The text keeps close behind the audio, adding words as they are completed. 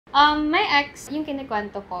My ex, yung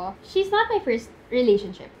kinikwento ko, she's not my first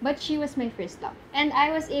relationship, but she was my first love. And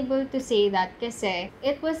I was able to say that kasi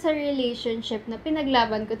it was a relationship na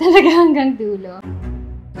pinaglaban ko talaga hanggang dulo.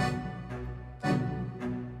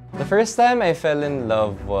 The first time I fell in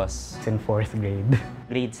love was in 4th grade.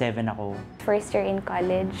 Grade 7 ako. First year in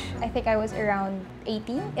college. I think I was around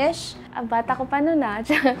 18-ish. Bata ko pa nun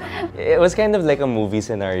It was kind of like a movie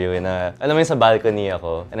scenario na, alam mo yung sa balcony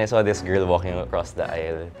ako, and I saw this girl walking across the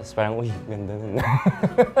aisle. Tapos parang, uy, ganda nun.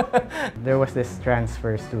 There was this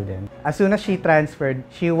transfer student. As soon as she transferred,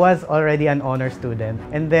 she was already an honor student.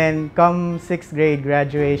 And then, come 6th grade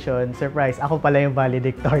graduation, surprise, ako pala yung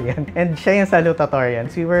valedictorian. And siya yung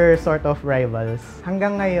salutatorian. So we were sort of rivals.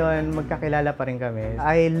 Hanggang ngayon, magkakilala pa rin kami.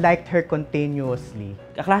 I liked her continuously.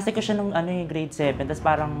 Kaklase ko siya nung grade 7, tapos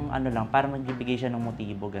parang parang nagbibigay siya ng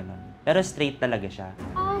motibo, ganun. Pero straight talaga siya.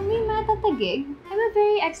 May matatagig. I'm a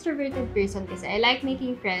very extroverted person kasi I like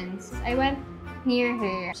making friends. I went near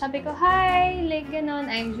her. Sabi ko, hi, like ganon,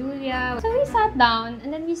 I'm Julia. So we sat down and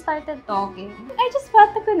then we started talking. I just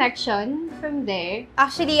felt the connection from there.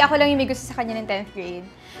 Actually, ako lang yung may gusto sa kanya ng 10th grade.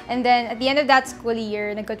 And then, at the end of that school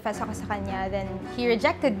year, nag-confess ako sa kanya. Then, he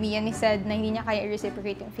rejected me and he said na hindi niya kaya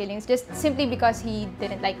i-reciprocate yung feelings just simply because he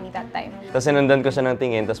didn't like me that time. Tapos sinundan ko siya ng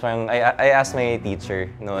tingin, tapos parang I asked my teacher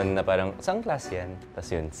noon na parang, saan class yan?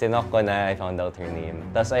 Tapos yun, sinok ko na I found out her name.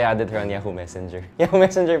 Tapos I added her on Yahoo Messenger. Yahoo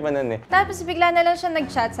Messenger pa nun eh. Tapos bigla na lang siya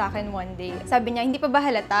nag-chat sa akin one day. Sabi niya, hindi pa ba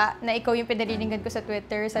halata na ikaw yung pinariningan ko sa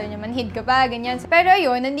Twitter? Sabi niya, manhid ka ba? Ganyan. Pero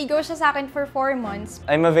ayun, nandigaw siya sa akin for 4 months.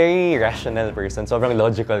 I'm a very rational person. Sobrang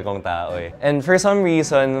logical kong tao eh. And for some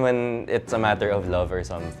reason, when it's a matter of love or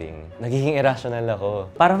something, nagiging irrational ako.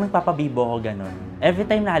 Parang nagpapabibo ko ganun. Every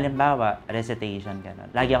time na halimbawa, recitation ganun.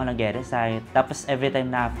 Lagi ako nag-recite. Tapos every time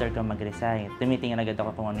na after ko mag-recite, tumitingin agad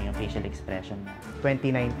ako kung ano yung facial expression niya.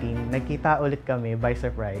 2019, nagkita ulit kami by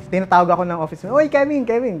surprise. Tinatawag ako ng office mo, oy, Kevin.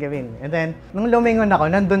 And then, nung lumingon ako,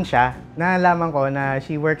 nandun siya. Nalaman ko na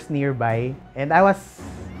she works nearby. And I was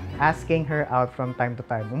asking her out from time to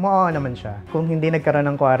time. Umuo naman siya. Kung hindi nagkaroon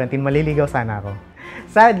ng quarantine, maliligaw sana ako.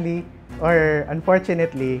 Sadly, or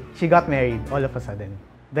unfortunately, she got married all of a sudden.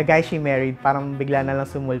 The guy she married, parang bigla na lang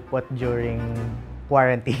sumulpot during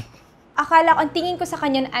quarantine. Akala ko, ang tingin ko sa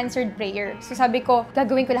kanya na answered prayer. So sabi ko,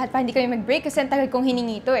 gagawin ko lahat para hindi kami mag-break kasi ang tagal kong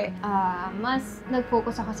hiningi ito eh. Mas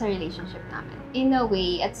nag-focus ako sa relationship namin. In a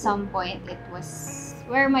way, at some point, it was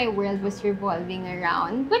where my world was revolving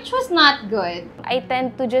around, which was not good. I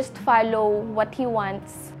tend to just follow what he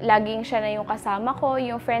wants. Laging siya na yung kasama ko,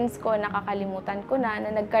 yung friends ko, nakakalimutan ko na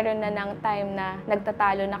nagkaroon na ng time na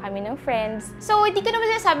nagtatalo na kami ng friends. So, hindi ko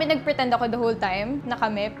naman sinasabi nag-pretend ako the whole time na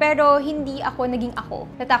kami, pero hindi ako naging ako.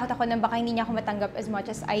 Natakot ako na baka hindi niya ako matanggap as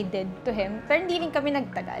much as I did to him, pero hindi rin kami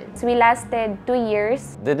nagtagal. So we lasted 2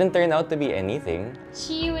 years. Didn't turn out to be anything.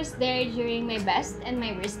 She was there during my best and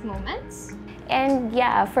my worst moments. And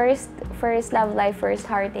yeah, first love life, first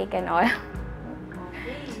heartache and all.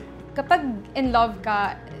 Kapag in love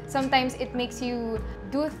ka, sometimes it makes you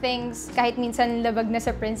do things kahit minsan labag na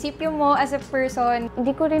sa prinsipyo mo as a person.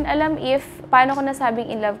 Hindi ko rin alam if paano ko nasabing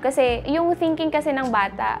in love kasi yung thinking kasi ng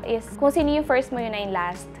bata is kung sino yung first mo, yun na yung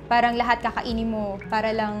last. Parang lahat kakainin mo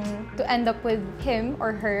para lang to end up with him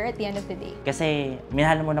or her at the end of the day. Kasi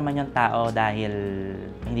minahal mo naman yung tao dahil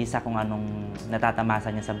hindi sa kung anong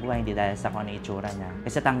natatamasa niya sa buhay, hindi dahil sa kung ano itsura niya.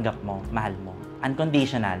 Kasi tanggap mo, mahal mo.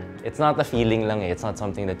 Unconditional. It's not a feeling lang eh. It's not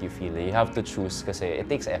something that you feel eh. You have to choose kasi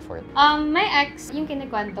it takes effort. My ex, yung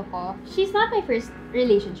kinikwento ko, she's not my first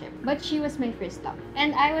relationship, but she was my first love.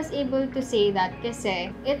 And I was able to say that kasi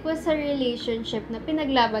it was a relationship na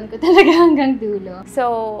pinaglaban ko talaga hanggang dulo.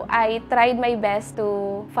 So I tried my best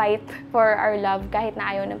to fight for our love kahit na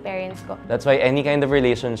ayaw ng parents ko. That's why any kind of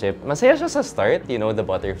relationship, masaya siya sa start, you know, the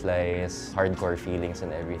butterflies, hardcore feelings and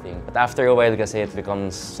everything. But after a while kasi it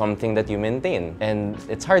becomes something that you maintain. And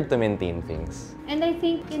it's hard to maintain things. And I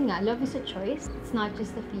think, yun nga, love is a choice. It's not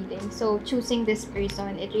just a feeling. So choosing this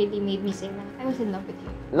person, it really made me say na I was in love with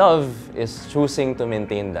you. Love is choosing to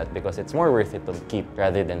maintain that because it's more worth it to keep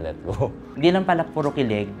rather than let go. Hindi lang pala puro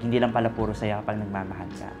kilig, hindi lang pala puro saya kapag nagmamahal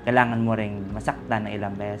ka. Kailangan mo ring masaktan ng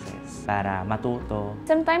ilang beses para matuto.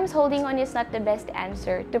 Sometimes holding on is not the best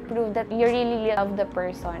answer to prove that you really love the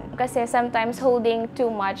person. Kasi sometimes holding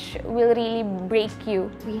too much will really break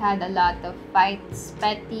you. We had a lot of fights,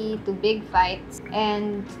 petty to big fights.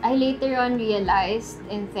 And I later on realized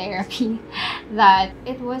in therapy that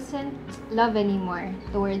it wasn't love anymore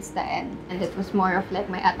towards the end. And it was more of like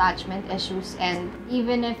my attachment issues. And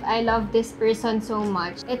even if I love this person so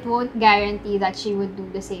much, it won't guarantee that she would do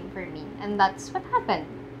the same for me. And that's what happened.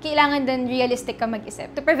 kailangan din realistic ka mag-isip.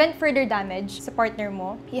 To prevent further damage sa partner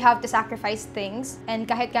mo, you have to sacrifice things. And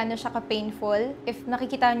kahit gaano siya ka-painful, if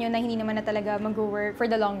nakikita nyo na hindi naman na talaga mag-work for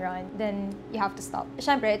the long run, then you have to stop.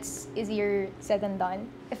 Siyempre, it's easier said than done.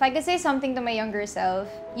 If I could say something to my younger self,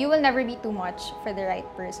 you will never be too much for the right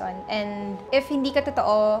person. And if hindi ka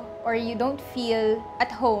totoo or you don't feel at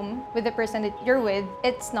home with the person that you're with,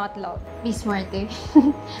 it's not love. Be smarter.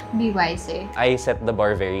 Be wiser. I set the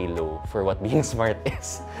bar very low for what being smart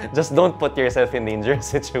is. Just don't put yourself in dangerous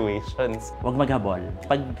situations. Huwag maghabol.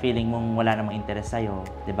 Pag feeling mong wala namang interest sa'yo,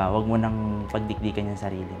 di ba? Huwag mo nang pagdikdikan yung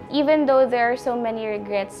sarili mo. Even though there are so many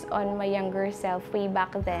regrets on my younger self way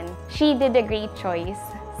back then, she did a great choice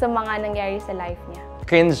sa mga nangyari sa life niya.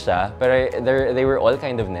 Cringe siya, pero they were all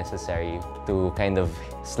kind of necessary to kind of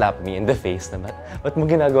slap me in the face na ba't mo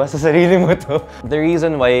ginagawa sa sarili mo to? The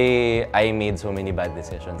reason why I made so many bad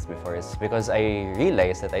decisions before is because I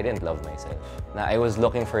realized that I didn't love myself. Na I was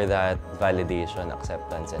looking for that validation,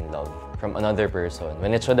 acceptance, and love from another person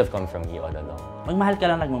when it should have come from me all along. Magmahal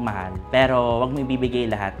ka lang nagmamahal, pero wag mo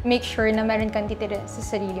ibibigay lahat. Make sure na meron kang titira sa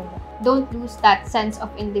sarili mo. Don't lose that sense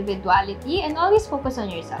of individuality and always focus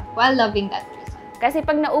on yourself while loving that person. Kasi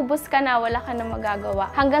pag naubos ka na, wala ka na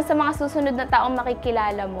magagawa. Hanggang sa mga susunod na taong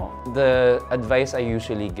makikilala mo. The advice I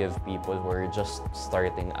usually give people who are just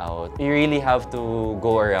starting out, you really have to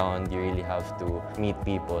go around, you really have to meet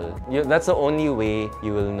people. That's the only way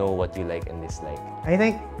you will know what you like and dislike. I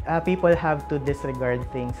think people have to disregard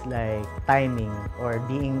things like timing or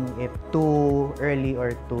being it too early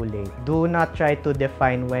or too late. Do not try to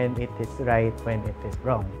define when it is right, when it is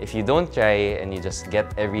wrong. If you don't try and you just get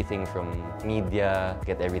everything from media,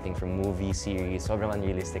 get everything from movie, series, sobrang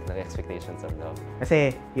unrealistic na expectations of love.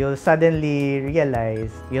 Kasi you'll suddenly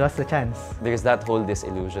realize you lost the chance. There's that whole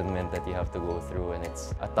disillusionment that you have to go through, and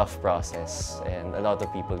it's a tough process, and a lot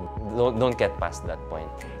of people don't get past that point.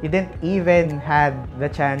 You didn't even had the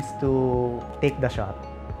chance to take the shot.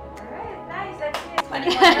 Alright, nice. That's it. Thank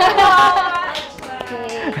you so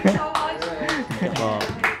much.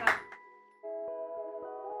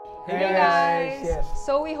 Hey guys! Yes.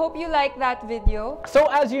 So we hope you like that video. So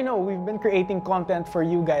as you know, we've been creating content for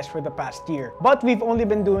you guys for the past year. But we've only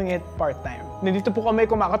been doing it part-time. Nandito po kami,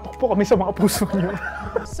 kumakatok po kami sa mga puso niyo.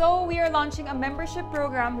 So we are launching a membership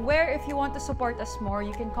program where if you want to support us more,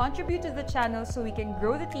 you can contribute to the channel so we can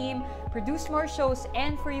grow the team, produce more shows,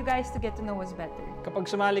 and for you guys to get to know us better. Kapag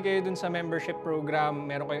sumali kayo dun sa membership program,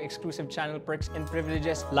 meron kayong exclusive channel perks and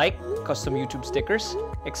privileges like custom YouTube stickers,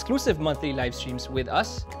 exclusive monthly live streams with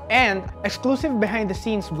us, And exclusive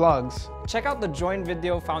behind-the-scenes vlogs. check out the join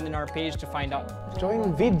video found in our page to find out.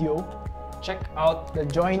 Join video. Check out The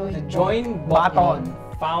join join button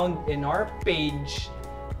found in our page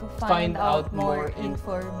To find out more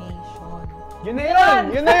information. Yun na yun!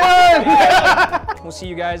 Yun na yun! We'll see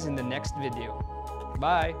you guys in the next video.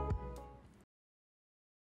 Bye!